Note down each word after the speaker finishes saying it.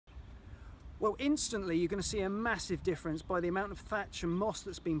Well, instantly you're going to see a massive difference by the amount of thatch and moss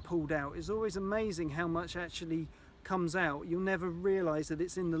that's been pulled out. It's always amazing how much actually comes out. You'll never realise that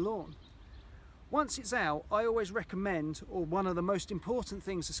it's in the lawn. Once it's out, I always recommend, or one of the most important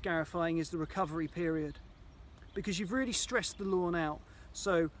things to scarifying is the recovery period, because you've really stressed the lawn out.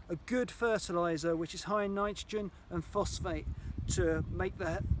 So a good fertiliser which is high in nitrogen and phosphate to make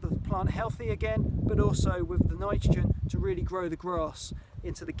the plant healthy again, but also with the nitrogen to really grow the grass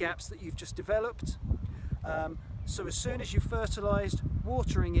into the gaps that you've just developed. So as soon as you've fertilised,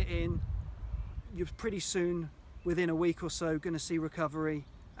 watering it in, you're pretty soon, within a week or so, going to see recovery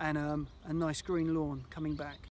and a nice green lawn coming back.